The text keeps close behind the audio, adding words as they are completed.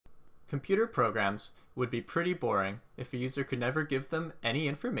Computer programs would be pretty boring if a user could never give them any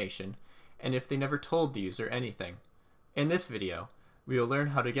information and if they never told the user anything. In this video, we will learn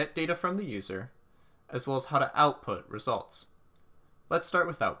how to get data from the user, as well as how to output results. Let's start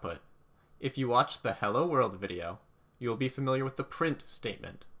with output. If you watched the Hello World video, you will be familiar with the print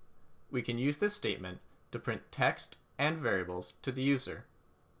statement. We can use this statement to print text and variables to the user.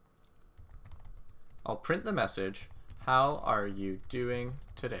 I'll print the message, "How are you doing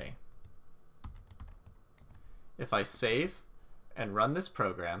today?" If I save and run this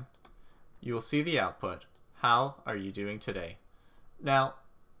program, you will see the output, "How are you doing today?" Now,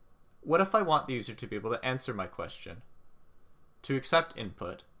 what if I want the user to be able to answer my question? To accept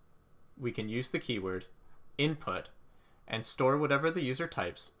input, we can use the keyword input and store whatever the user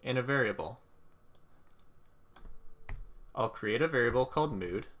types in a variable. I'll create a variable called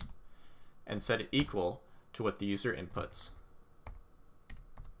mood and set it equal to what the user inputs.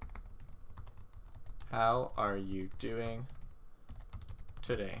 How are you doing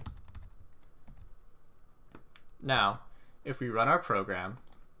today? Now, if we run our program,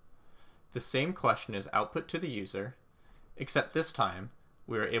 the same question is output to the user, except this time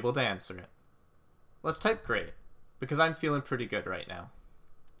we are able to answer it. Let's type great, because I'm feeling pretty good right now.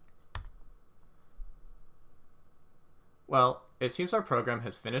 Well, it seems our program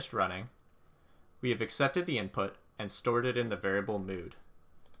has finished running. We have accepted the input and stored it in the variable mood,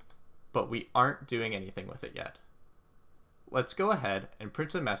 but we aren't doing anything with it yet. Let's go ahead and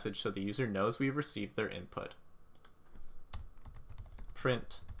print a message so the user knows we've received their input.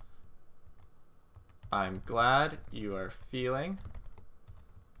 Print, "I'm glad you are feeling,"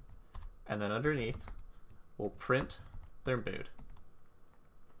 and then underneath we'll print their mood.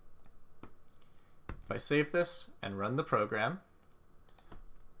 If I save this and run the program,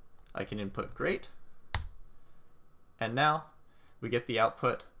 I can input great, and now we get the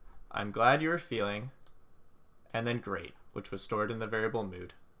output, "I'm glad you are feeling," and then great, which was stored in the variable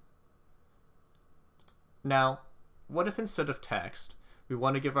mood. Now, what if instead of text, we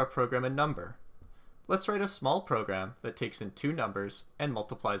want to give our program a number? Let's write a small program that takes in two numbers and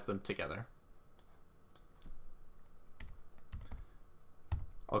multiplies them together.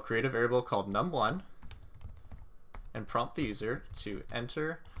 I'll create a variable called num1 and prompt the user to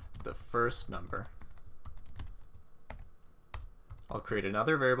enter the first number. I'll create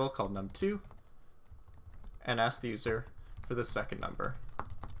another variable called num2 and ask the user for the second number.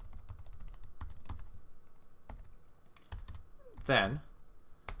 Then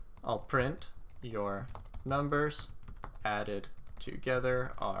I'll print your numbers added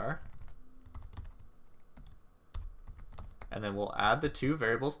together are, and then we'll add the two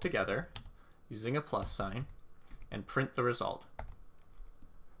variables together using a plus sign and print the result.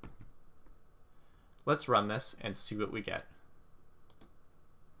 Let's run this and see what we get.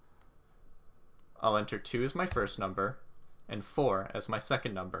 I'll enter 2 as my first number and 4 as my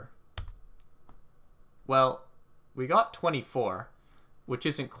second number. Well, we got 24, which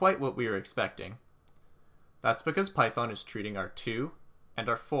isn't quite what we were expecting. That's because Python is treating our 2 and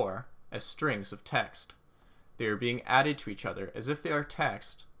our 4 as strings of text. They are being added to each other as if they are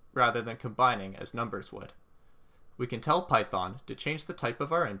text rather than combining as numbers would. We can tell Python to change the type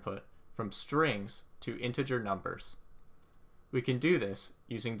of our input from strings to integer numbers. We can do this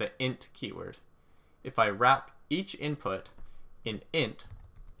using the int keyword. If I wrap each input in int,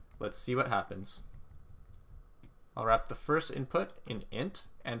 let's see what happens. I'll wrap the first input in int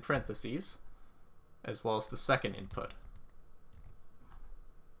and parentheses, as well as the second input.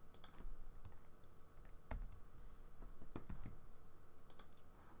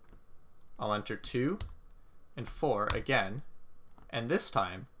 I'll enter 2 and 4 again, and this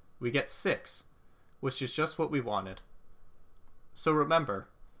time we get 6, which is just what we wanted. So remember,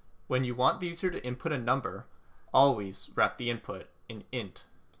 when you want the user to input a number, always wrap the input in int.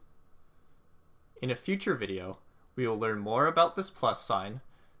 In a future video, we will learn more about this plus sign,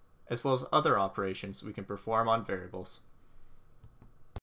 as well as other operations we can perform on variables.